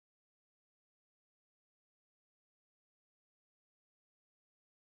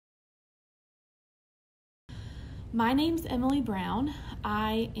My name's Emily Brown.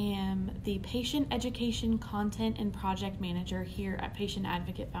 I am the Patient Education Content and Project Manager here at Patient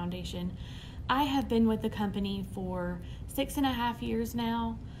Advocate Foundation. I have been with the company for 6.5 years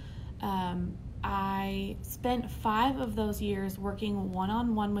now. I spent 5 of those years working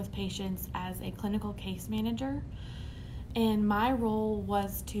one-on-one with patients as a clinical case manager, and my role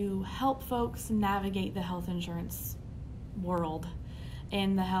was to help folks navigate the health insurance world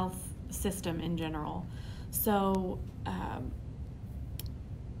and the health system in general. So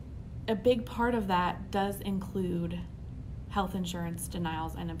a big part of that does include health insurance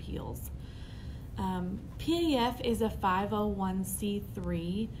denials and appeals. PAF is a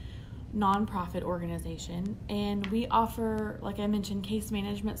 501c3 nonprofit organization, and we offer, like I mentioned, case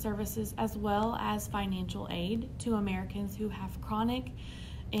management services as well as financial aid to Americans who have chronic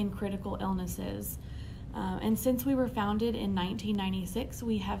and critical illnesses. And since we were founded in 1996,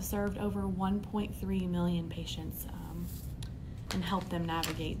 we have served over 1.3 million patients and helped them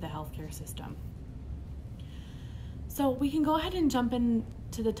navigate the healthcare system. So we can go ahead and jump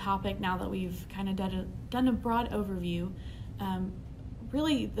into the topic now that we've kind of done a broad overview.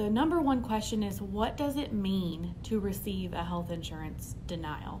 Really, the number one question is, what does it mean to receive a health insurance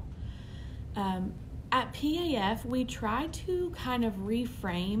denial? At PAF, we try to kind of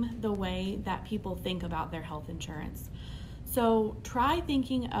reframe the way that people think about their health insurance. So try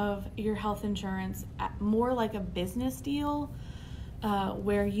thinking of your health insurance more like a business deal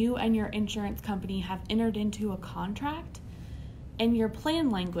where you and your insurance company have entered into a contract, and your plan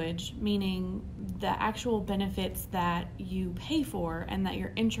language, meaning the actual benefits that you pay for and that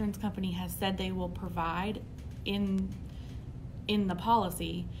your insurance company has said they will provide in the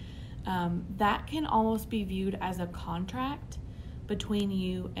policy, that can almost be viewed as a contract between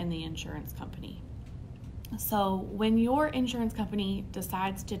you and the insurance company. So when your insurance company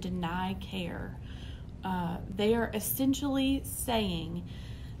decides to deny care, they are essentially saying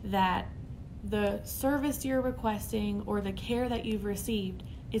that the service you're requesting or the care that you've received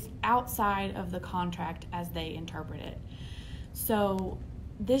is outside of the contract as they interpret it. So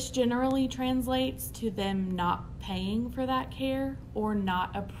this generally translates to them not paying for that care or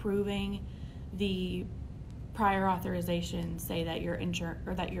not approving the prior authorization, say that your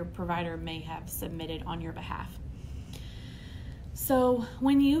that your provider may have submitted on your behalf. So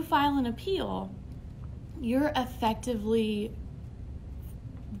when you file an appeal, you're effectively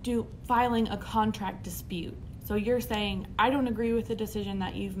filing a contract dispute. So you're saying, I don't agree with the decision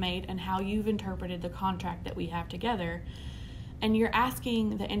that you've made and how you've interpreted the contract that we have together. And you're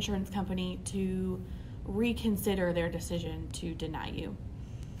asking the insurance company to reconsider their decision to deny you.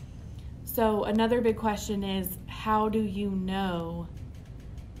 So another big question is, how do you know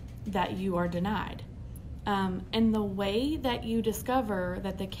that you are denied? And the way that you discover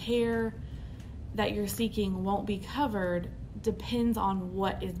that the care that you're seeking won't be covered depends on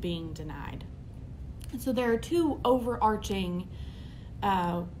what is being denied. So there are 2 overarching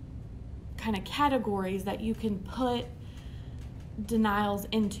kind of categories that you can put denials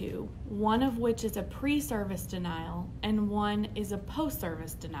into, one of which is a pre-service denial and one is a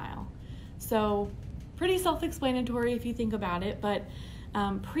post-service denial. So pretty self-explanatory if you think about it, but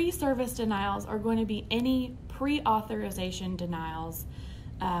pre-service denials are going to be any pre-authorization denials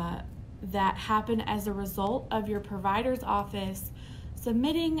that happen as a result of your provider's office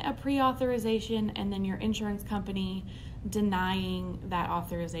submitting a pre-authorization and then your insurance company denying that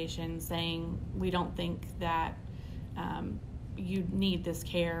authorization, saying we don't think that you need this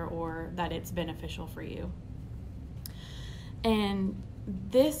care or that it's beneficial for you. And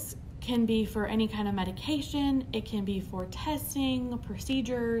this can be for any kind of medication. It can be for testing,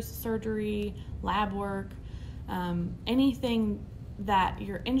 procedures, surgery, lab work, anything that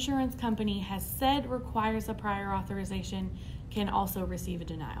your insurance company has said requires a prior authorization can also receive a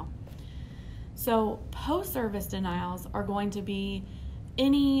denial. So post-service denials are going to be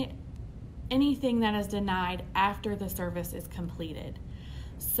anything that is denied after the service is completed.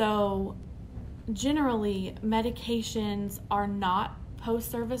 So generally, medications are not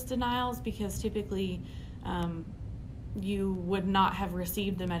post-service denials because typically you would not have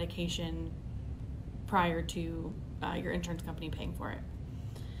received the medication prior to your insurance company paying for it.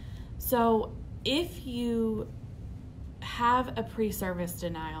 So if you have a pre-service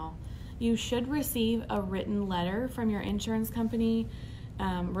denial, you should receive a written letter from your insurance company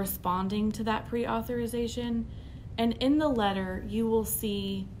responding to that pre-authorization. And in the letter, you will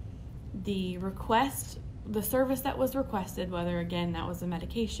see the request, the service that was requested, whether again that was a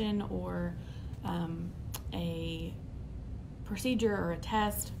medication or a procedure or a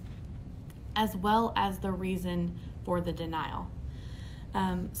test, as well as the reason for the denial.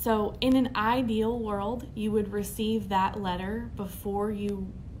 So in an ideal world, you would receive that letter before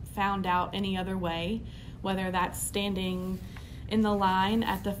you found out any other way, whether that's standing in the line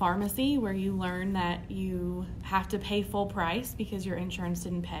at the pharmacy where you learn that you have to pay full price because your insurance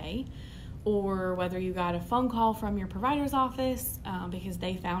didn't pay, or whether you got a phone call from your provider's office because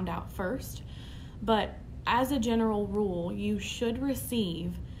they found out first. But as a general rule, you should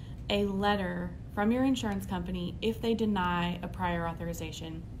receive a letter from your insurance company if they deny a prior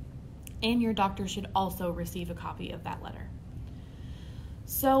authorization, and your doctor should also receive a copy of that letter.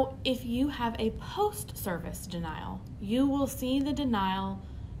 So if you have a post-service denial, you will see the denial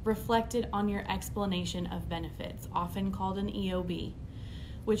reflected on your explanation of benefits, often called an EOB,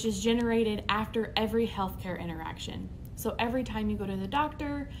 which is generated after every healthcare interaction. So every time you go to the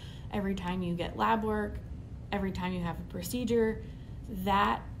doctor, every time you get lab work, every time you have a procedure,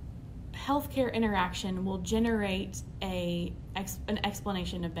 that healthcare interaction will generate an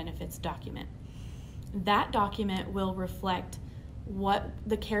explanation of benefits document. That document will reflect what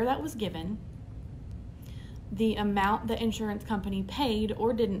the care that was given, the amount the insurance company paid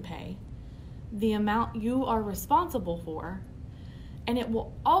or didn't pay, the amount you are responsible for, and it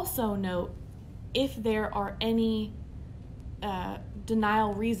will also note if there are any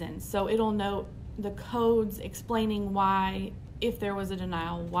denial reasons. So it'll note the codes explaining why, if there was a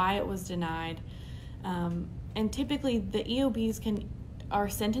denial, why it was denied. And typically the EOBs are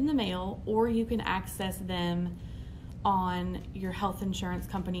sent in the mail, or you can access them on your health insurance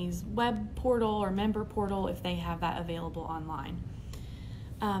company's web portal or member portal if they have that available online.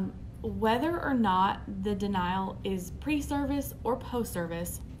 Whether or not the denial is pre-service or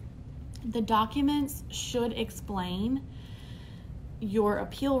post-service, the documents should explain your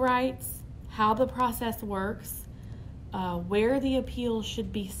appeal rights, how the process works, where the appeal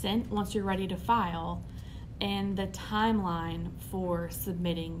should be sent once you're ready to file, and the timeline for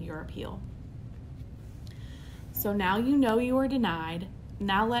submitting your appeal. So now you know you were denied.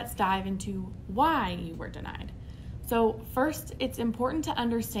 Now let's dive into why you were denied. So first, it's important to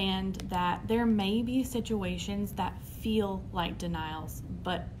understand that there may be situations that feel like denials,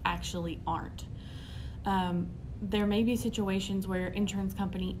 but actually aren't. There may be situations where your insurance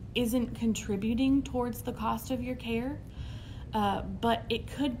company isn't contributing towards the cost of your care, but it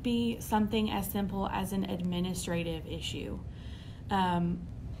could be something as simple as an administrative issue.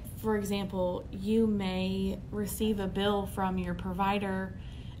 For example, you may receive a bill from your provider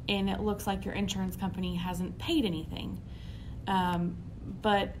and it looks like your insurance company hasn't paid anything.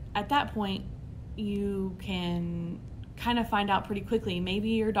 But at that point, you can kind of find out pretty quickly. Maybe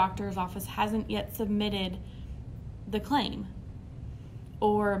your doctor's office hasn't yet submitted the claim,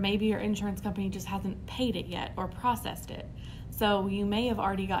 or maybe your insurance company just hasn't paid it yet or processed it. So you may have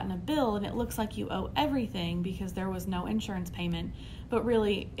already gotten a bill and it looks like you owe everything because there was no insurance payment, but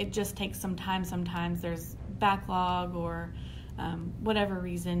really it just takes some time. Sometimes there's backlog or whatever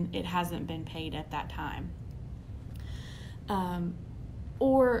reason it hasn't been paid at that time.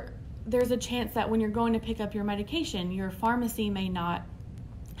 Or there's a chance that when you're going to pick up your medication, your pharmacy may not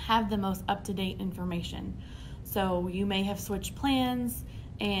have the most up-to-date information. So you may have switched plans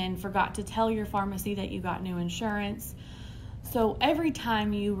and forgot to tell your pharmacy that you got new insurance. So every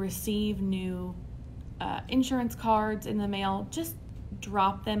time you receive new insurance cards in the mail, just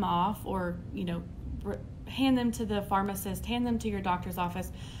drop them off, or hand them to the pharmacist, hand them to your doctor's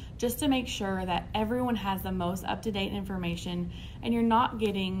office, just to make sure that everyone has the most up-to-date information and you're not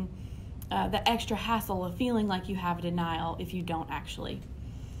getting the extra hassle of feeling like you have a denial if you don't actually.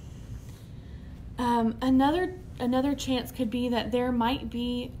 Another chance could be that there might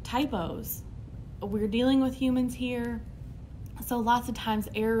be typos. We're dealing with humans here, so lots of times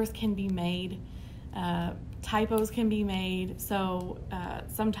errors can be made, typos can be made, so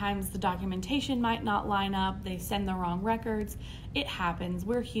sometimes the documentation might not line up, they send the wrong records. It happens,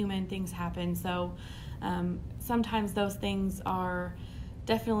 we're human, things happen, so sometimes those things are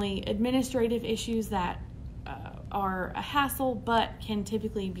definitely administrative issues that are a hassle, but can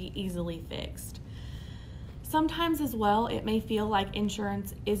typically be easily fixed. Sometimes as well, it may feel like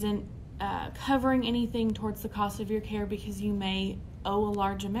insurance isn't covering anything towards the cost of your care because you may owe a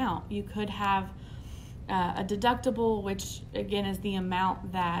large amount. You could have a deductible, which again is the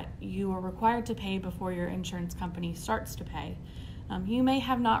amount that you are required to pay before your insurance company starts to pay. You may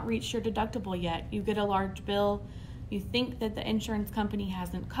have not reached your deductible yet. You get a large bill, you think that the insurance company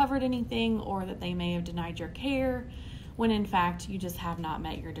hasn't covered anything or that they may have denied your care, when in fact you just have not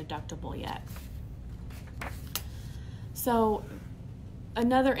met your deductible yet. So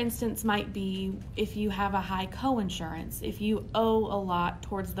another instance might be if you have a high coinsurance, if you owe a lot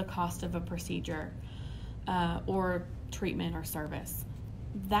towards the cost of a procedure or treatment or service.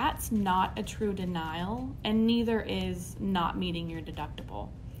 that's not a true denial, and neither is not meeting your deductible.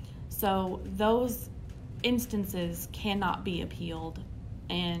 So those instances cannot be appealed,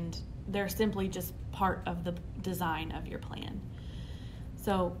 and they're simply just part of the design of your plan.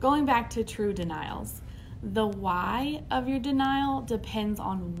 So going back to true denials, the why of your denial depends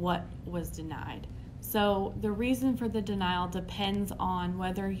on what was denied. So the reason for the denial depends on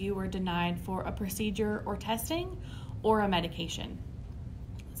whether you were denied for a procedure or testing or a medication.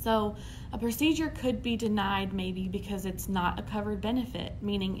 So a procedure could be denied maybe because it's not a covered benefit,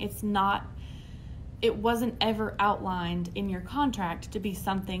 meaning it wasn't ever outlined in your contract to be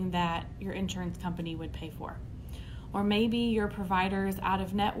something that your insurance company would pay for. Or maybe your provider is out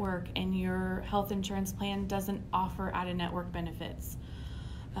of network and your health insurance plan doesn't offer out of network benefits.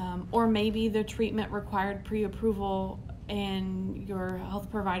 Or maybe the treatment required pre-approval and your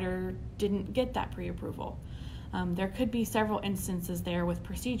health provider didn't get that pre-approval. There could be several instances there with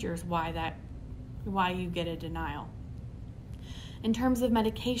procedures why you get a denial. In terms of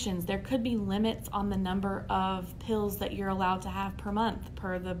medications, there could be limits on the number of pills that you're allowed to have per month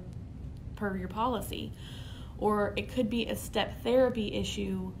per your policy. Or it could be a step therapy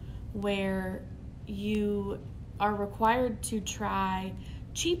issue where you are required to try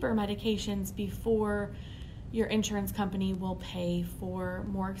cheaper medications before your insurance company will pay for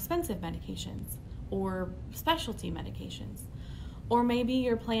more expensive medications or specialty medications. Or maybe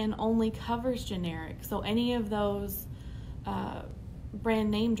your plan only covers generic, so any of those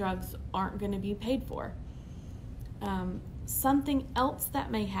brand name drugs aren't going to be paid for. Something else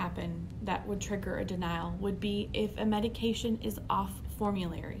that may happen that would trigger a denial would be if a medication is off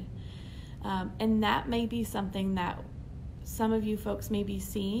formulary. And that may be something that some of you folks may be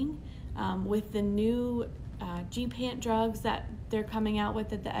seeing with the new GPANT drugs that they're coming out with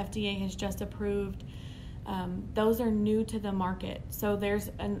that the FDA has just approved. Those are new to the market. So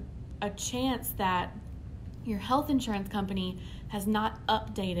there's a chance that your health insurance company has not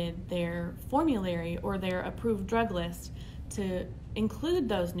updated their formulary or their approved drug list to include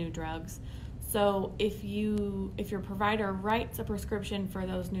those new drugs. So if your provider writes a prescription for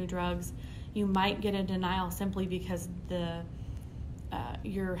those new drugs, you might get a denial simply because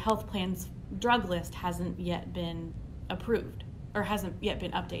your health plan's drug list hasn't yet been approved or hasn't yet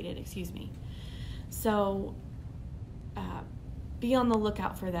been updated, excuse me. So be on the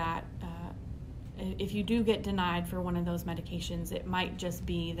lookout for that. If you do get denied for one of those medications, it might just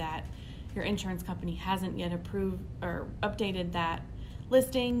be that your insurance company hasn't yet approved or updated that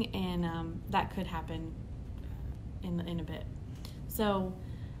listing, and that could happen in a bit. So,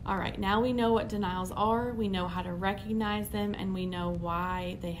 all right, now we know what denials are, we know how to recognize them, and we know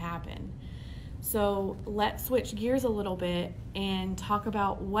why they happen. So let's switch gears a little bit and talk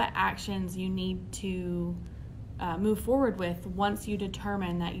about what actions you need to move forward with once you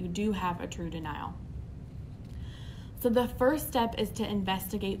determine that you do have a true denial. So the first step is to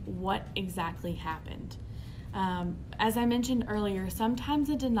investigate what exactly happened. As I mentioned earlier, sometimes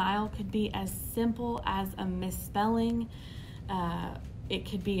a denial could be as simple as a misspelling. It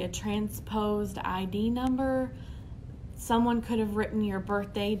could be a transposed ID number. Someone could have written your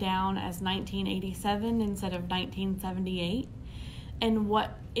birthday down as 1987 instead of 1978. And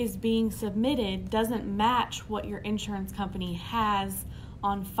what is being submitted doesn't match what your insurance company has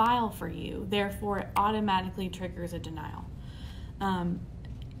on file for you. Therefore, it automatically triggers a denial.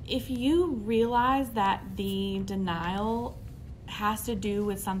 If you realize that the denial has to do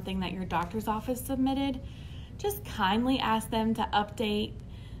with something that your doctor's office submitted, just kindly ask them to update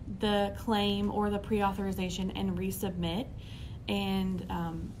the claim or the pre-authorization and resubmit.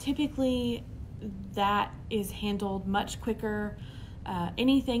 And typically that is handled much quicker.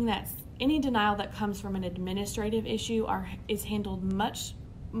 Any denial that comes from an administrative issue is handled much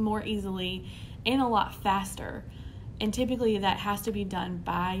more easily and a lot faster. And typically that has to be done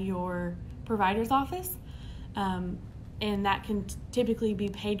by your provider's office. And that can typically be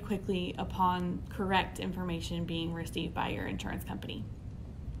paid quickly upon correct information being received by your insurance company.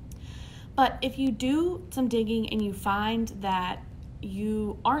 But if you do some digging and you find that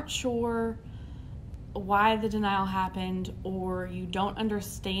you aren't sure why the denial happened, or you don't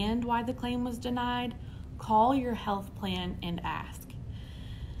understand why the claim was denied, call your health plan and ask.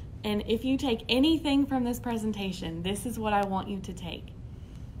 And if you take anything from this presentation, this is what I want you to take.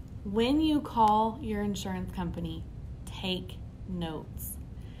 When you call your insurance company, take notes.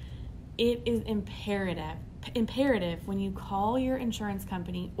 It is imperative when you call your insurance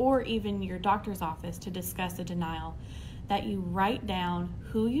company or even your doctor's office to discuss a denial that you write down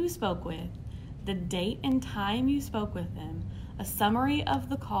who you spoke with, the date and time you spoke with them, a summary of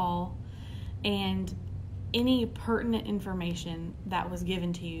the call, and any pertinent information that was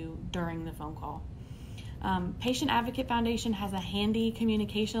given to you during the phone call. Patient Advocate Foundation has a handy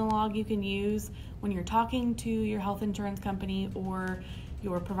communication log you can use when you're talking to your health insurance company or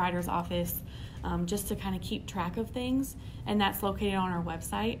your provider's office, just to kind of keep track of things. And that's located on our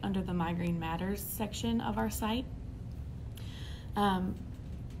website under the Migraine Matters section of our site.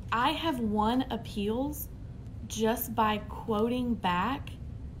 I have won appeals just by quoting back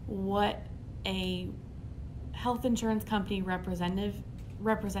what a health insurance company representative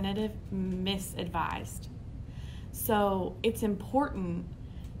misadvised. So it's important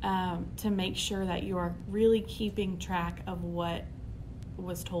to make sure that you are really keeping track of what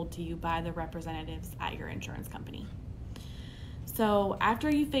was told to you by the representatives at your insurance company. So after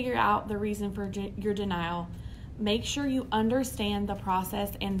you figure out the reason for your denial, make sure you understand the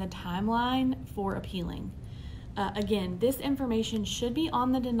process and the timeline for appealing. Again, this information should be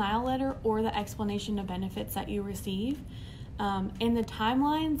on the denial letter or the explanation of benefits that you receive. And the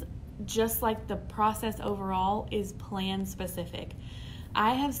timelines, just like the process overall, is plan specific.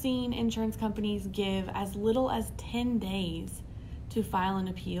 I have seen insurance companies give as little as 10 days to file an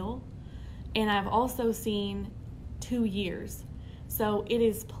appeal, and I've also seen 2 years. So it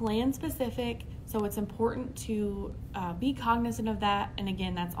is plan specific, so it's important to be cognizant of that. And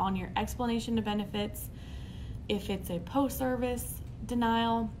again, that's on your explanation of benefits if it's a post-service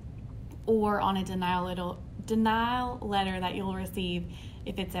denial, or on a denial letter that you'll receive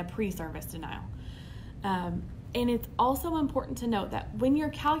if it's a pre-service denial. And it's also important to note that when you're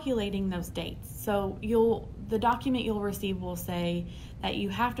calculating those dates, so the document you'll receive will say that you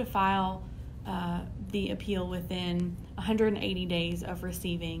have to file the appeal within 180 days of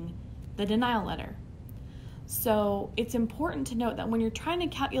receiving the denial letter. So it's important to note that when you're trying to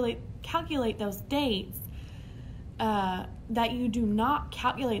calculate those dates, that you do not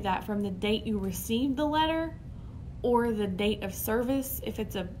calculate that from the date you received the letter or the date of service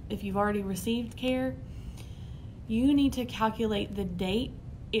if you've already received care. You need to calculate the date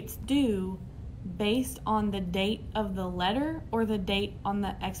it's due based on the date of the letter or the date on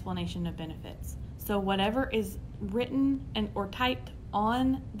the explanation of benefits. So whatever is written or typed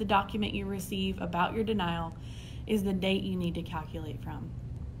on the document you receive about your denial is the date you need to calculate from.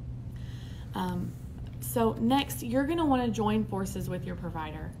 So next, you're going to want to join forces with your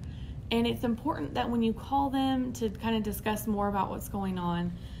provider. And it's important that when you call them to kind of discuss more about what's going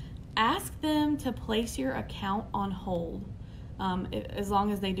on, ask them to place your account on hold as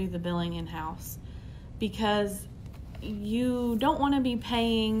long as they do the billing in-house, because you don't want to be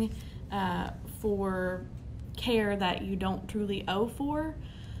paying for care that you don't truly owe for.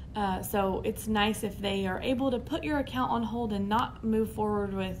 So it's nice if they are able to put your account on hold and not move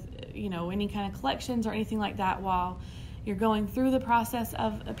forward with any kind of collections or anything like that while you're going through the process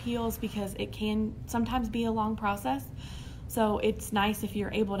of appeals, because it can sometimes be a long process. So it's nice if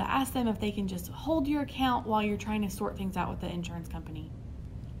you're able to ask them if they can just hold your account while you're trying to sort things out with the insurance company.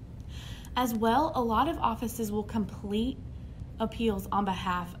 As well, a lot of offices will complete appeals on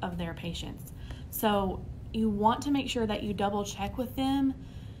behalf of their patients. So you want to make sure that you double check with them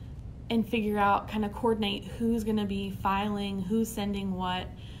and figure out, kind of coordinate who's going to be filing, who's sending what,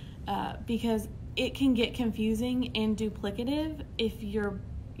 because it can get confusing and duplicative if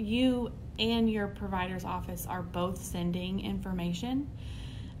you and your provider's office are both sending information,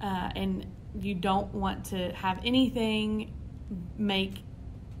 and you don't want to have anything make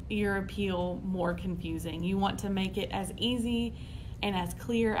your appeal more confusing. You want to make it as easy and as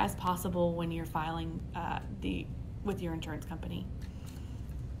clear as possible when you're filing with your insurance company.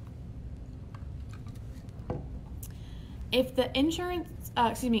 If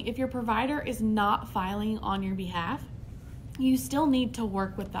if your provider is not filing on your behalf, you still need to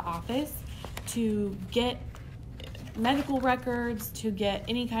work with the office to get medical records, to get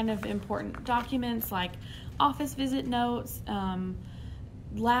any kind of important documents like office visit notes,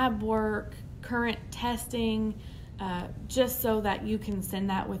 lab work, current testing, just so that you can send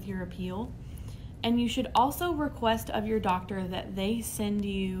that with your appeal. And you should also request of your doctor that they send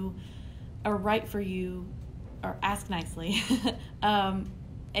you or write for you, or ask nicely,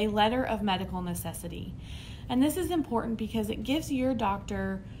 a letter of medical necessity. And this is important because it gives your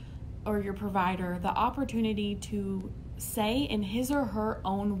doctor or your provider the opportunity to say in his or her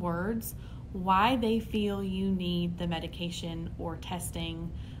own words why they feel you need the medication or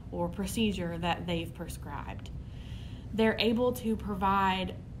testing or procedure that they've prescribed. They're able to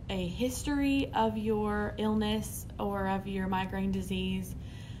provide a history of your illness or of your migraine disease.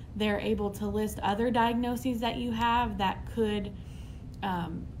 They're able to list other diagnoses that you have that could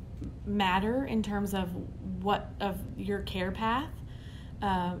matter in terms of your care path.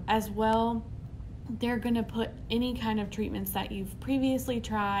 As well, they're going to put any kind of treatments that you've previously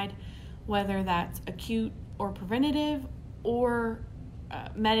tried, whether that's acute or preventative or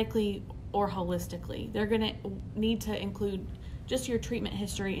medically or holistically. They're going to need to include just your treatment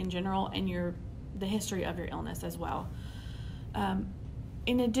history in general and the history of your illness as well.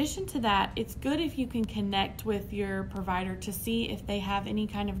 In addition to that, it's good if you can connect with your provider to see if they have any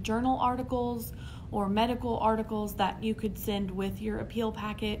kind of journal articles or medical articles that you could send with your appeal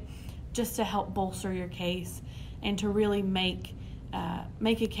packet, just to help bolster your case and to really make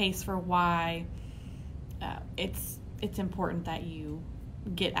a case for why it's important that you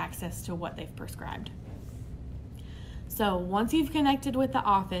get access to what they've prescribed. So once you've connected with the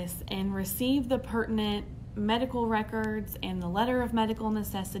office and received the pertinent medical records and the letter of medical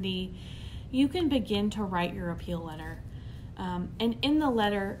necessity, you can begin to write your appeal letter. And in the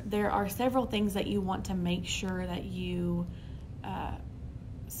letter, there are several things that you want to make sure that you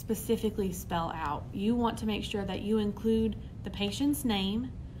specifically spell out. You want to make sure that you include the patient's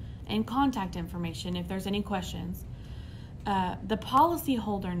name and contact information if there's any questions. The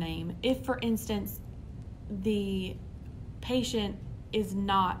policyholder name, if for instance the patient is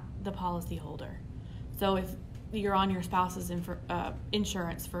not the policyholder. So if you're on your spouse's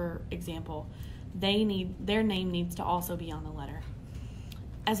insurance, for example, their name needs to also be on the letter,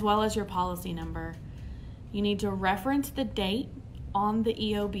 as well as your policy number. You need to reference the date on the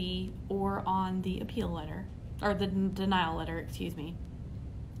EOB or on the appeal letter, or the denial letter, excuse me.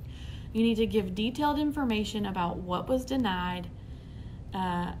 You need to give detailed information about what was denied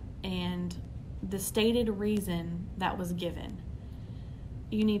and the stated reason that was given.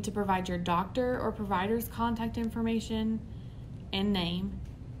 You need to provide your doctor or provider's contact information and name.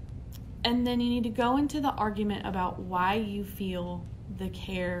 And then you need to go into the argument about why you feel the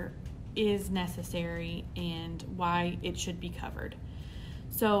care is necessary and why it should be covered.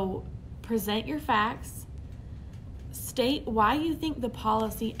 So present your facts, state why you think the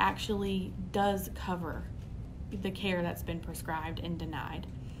policy actually does cover the care that's been prescribed and denied.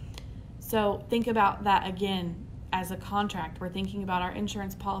 So think about that again as a contract. We're thinking about our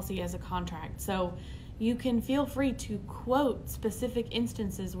insurance policy as a contract. So you can feel free to quote specific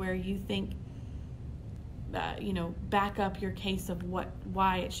instances where you think, back up your case of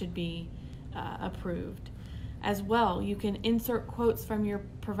why it should be approved. As well, you can insert quotes from your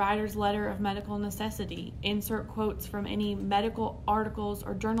provider's letter of medical necessity, insert quotes from any medical articles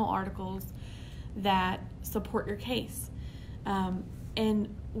or journal articles that support your case.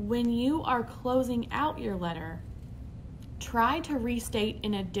 And when you are closing out your letter, try to restate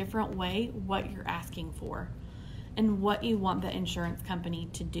in a different way what you're asking for and what you want the insurance company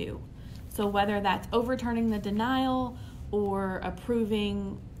to do. So whether that's overturning the denial or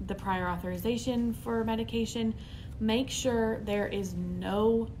approving the prior authorization for medication, make sure there is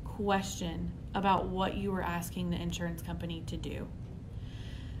no question about what you are asking the insurance company to do.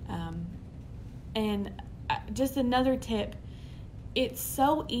 And just another tip, it's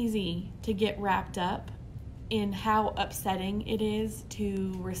so easy to get wrapped up in how upsetting it is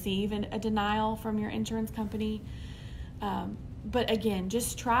to receive a denial from your insurance company. But again,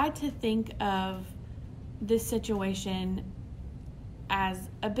 just try to think of this situation as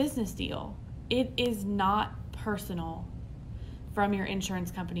a business deal. It is not personal from your insurance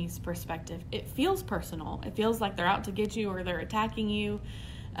company's perspective. It feels personal. It feels like they're out to get you or they're attacking you.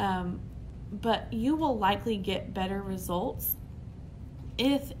 But you will likely get better results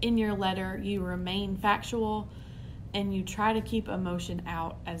if in your letter you remain factual and you try to keep emotion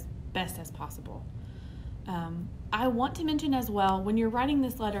out as best as possible. I want to mention as well, when you're writing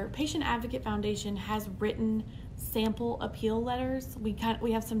this letter, Patient Advocate Foundation has written sample appeal letters. We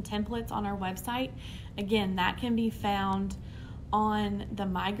have some templates on our website. Again, that can be found on the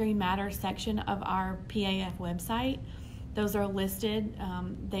Migraine Matters section of our PAF website. Those are listed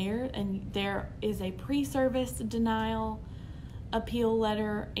there, and there is a pre-service denial appeal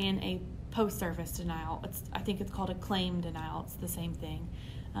letter and a post-service denial. I think it's called a claim denial. It's the same thing.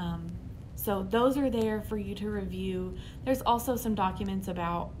 So those are there for you to review. There's also some documents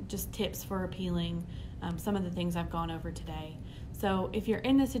about just tips for appealing, some of the things I've gone over today. So if you're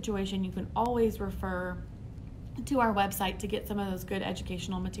in this situation, you can always refer to our website to get some of those good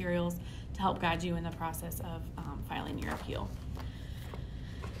educational materials to help guide you in the process of filing your appeal.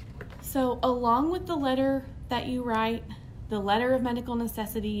 So along with the letter that you write, the letter of medical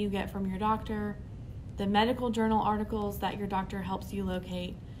necessity you get from your doctor, the medical journal articles that your doctor helps you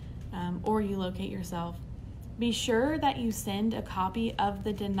locate, or you locate yourself, be sure that you send a copy of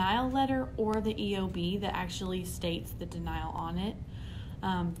the denial letter or the EOB that actually states the denial on it,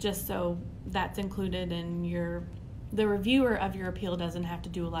 just so that's included and the reviewer of your appeal doesn't have to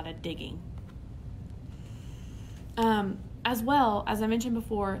do a lot of digging. As well, as I mentioned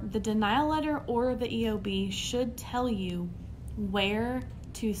before, the denial letter or the EOB should tell you where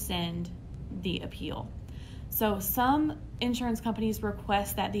to send the appeal. So some insurance companies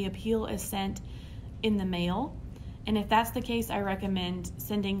request that the appeal is sent in the mail. And if that's the case, I recommend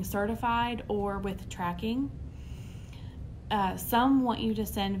sending certified or with tracking. Some want you to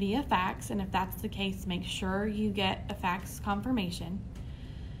send via fax, and if that's the case, make sure you get a fax confirmation.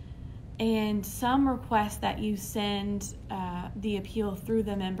 And some request that you send the appeal through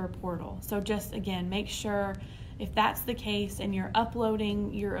the member portal. So just, again, make sure if that's the case and you're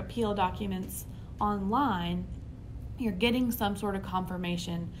uploading your appeal documents online, you're getting some sort of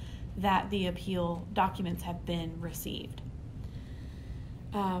confirmation that the appeal documents have been received.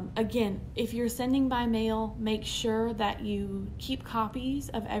 Again, if you're sending by mail, make sure that you keep copies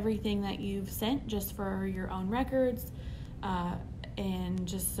of everything that you've sent just for your own records, and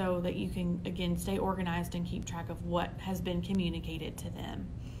just so that you can, again, stay organized and keep track of what has been communicated to them.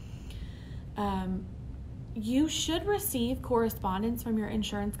 You should receive correspondence from your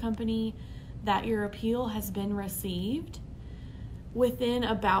insurance company that your appeal has been received within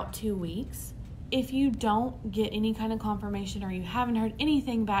about 2 weeks. If you don't get any kind of confirmation or you haven't heard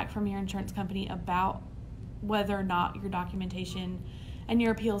anything back from your insurance company about whether or not your documentation and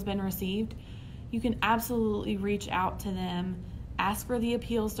your appeal has been received, you can absolutely reach out to them, ask for the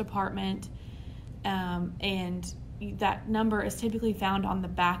appeals department, and that number is typically found on the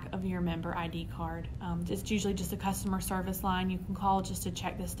back of your member ID card. It's usually just a customer service line you can call just to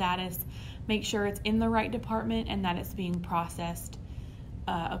check the status, make sure it's in the right department and that it's being processed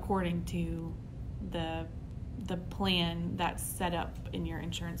according to the plan that's set up in your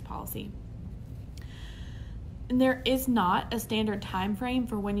insurance policy. And there is not a standard time frame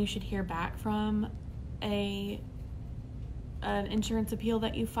for when you should hear back from an insurance appeal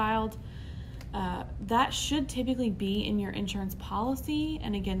that you filed. That should typically be in your insurance policy,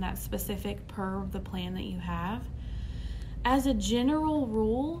 and again, that's specific per the plan that you have. As a general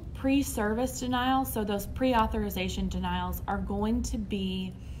rule, pre-service denials, so those pre-authorization denials, are going to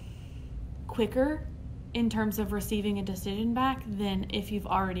be quicker in terms of receiving a decision back than if you've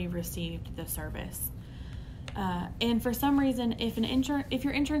already received the service. And for some reason, if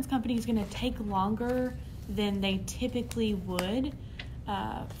your insurance company is going to take longer than they typically would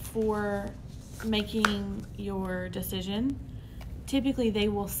for making your decision, typically they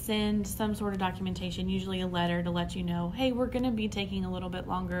will send some sort of documentation, usually a letter, to let you know, hey, we're going to be taking a little bit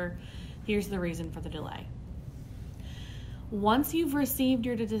longer. Here's the reason for the delay. Once you've received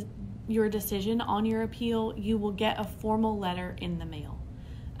your decision on your appeal, you will get a formal letter in the mail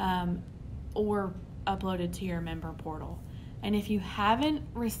or uploaded to your member portal. And if you haven't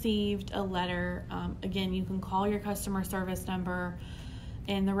received a letter, again, you can call your customer service number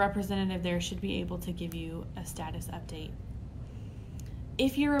and the representative there should be able to give you a status update.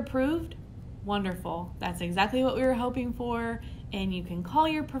 If you're approved, wonderful. That's exactly what we were hoping for. And you can call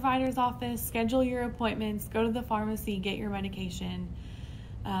your provider's office, schedule your appointments, go to the pharmacy, get your medication.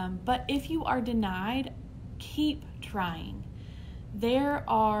 But if you are denied, keep trying. There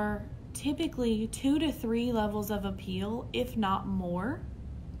are typically 2 to 3 levels of appeal, if not more,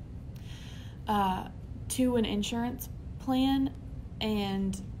 to an insurance plan.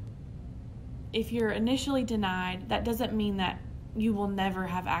 And if you're initially denied, that doesn't mean that you will never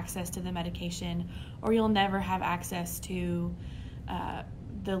have access to the medication or you'll never have access to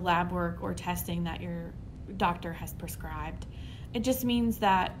the lab work or testing that your doctor has prescribed. It just means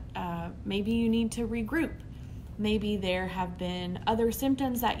that maybe you need to regroup. Maybe there have been other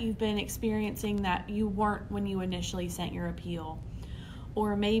symptoms that you've been experiencing that you weren't when you initially sent your appeal.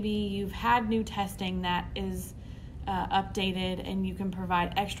 Or maybe you've had new testing that is updated and you can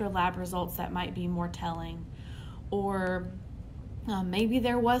provide extra lab results that might be more telling. Or maybe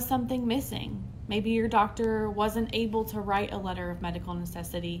there was something missing. Maybe your doctor wasn't able to write a letter of medical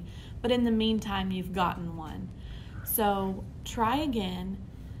necessity, but in the meantime, you've gotten one. So try again.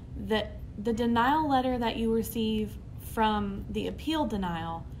 The denial letter that you receive from the appeal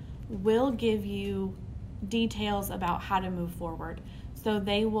denial will give you details about how to move forward. So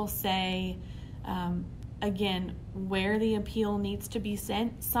they will say, again, where the appeal needs to be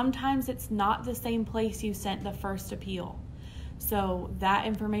sent. Sometimes it's not the same place you sent the first appeal. So that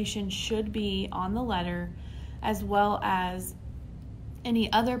information should be on the letter, as well as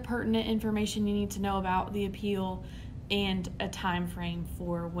any other pertinent information you need to know about the appeal and a time frame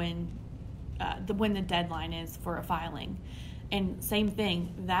for when the deadline is for a filing. And same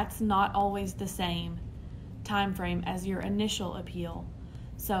thing, that's not always the same time frame as your initial appeal.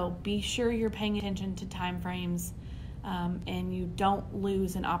 So be sure you're paying attention to time frames and you don't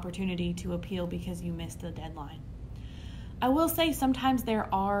lose an opportunity to appeal because you missed the deadline. I will say sometimes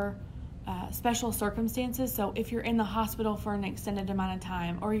there are special circumstances. So if you're in the hospital for an extended amount of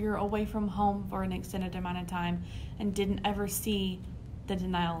time, or you're away from home for an extended amount of time and didn't ever see the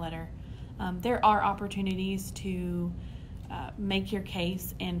denial letter, there are opportunities to make your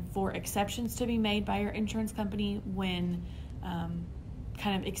case and for exceptions to be made by your insurance company when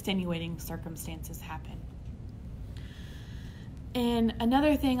kind of extenuating circumstances happen. And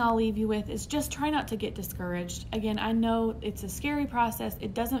another thing I'll leave you with is just try not to get discouraged. Again, I know it's a scary process.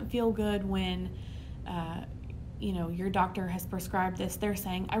 It doesn't feel good when, your doctor has prescribed this. They're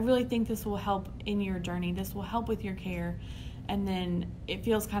saying, I really think this will help in your journey. This will help with your care. And then it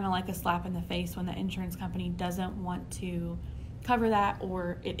feels kind of like a slap in the face when the insurance company doesn't want to cover that,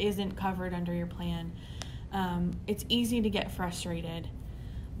 or it isn't covered under your plan. It's easy to get frustrated.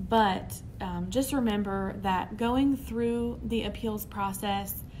 But just remember that going through the appeals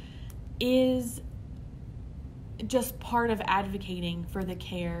process is just part of advocating for the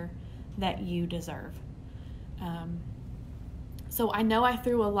care that you deserve. So I know I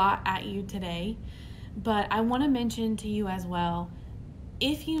threw a lot at you today, but I want to mention to you as well,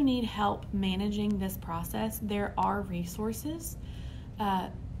 if you need help managing this process, there are resources.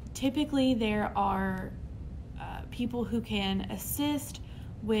 Typically, there are people who can assist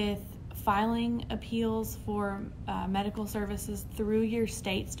with filing appeals for medical services through your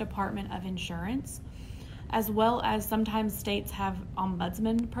state's Department of Insurance, as well as sometimes states have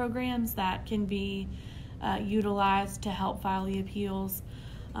ombudsman programs that can be utilized to help file the appeals.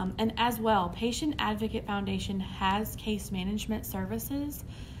 And as well, Patient Advocate Foundation has case management services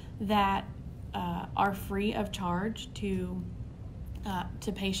that are free of charge to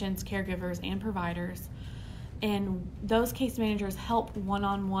patients, caregivers, and providers. And those case managers help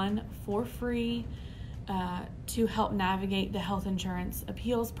one-on-one for free to help navigate the health insurance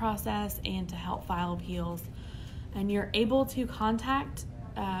appeals process and to help file appeals. And you're able to contact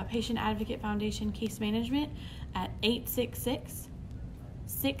Patient Advocate Foundation Case Management at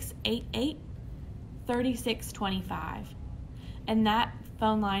 866-688-3625. And that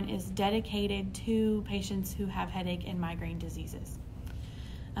phone line is dedicated to patients who have headache and migraine diseases.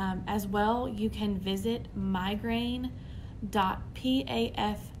 As well, you can visit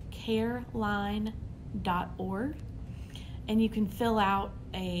migraine.pafcareline.org, and you can fill out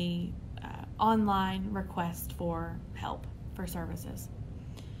a online request for help for services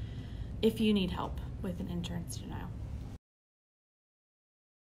if you need help with an insurance denial.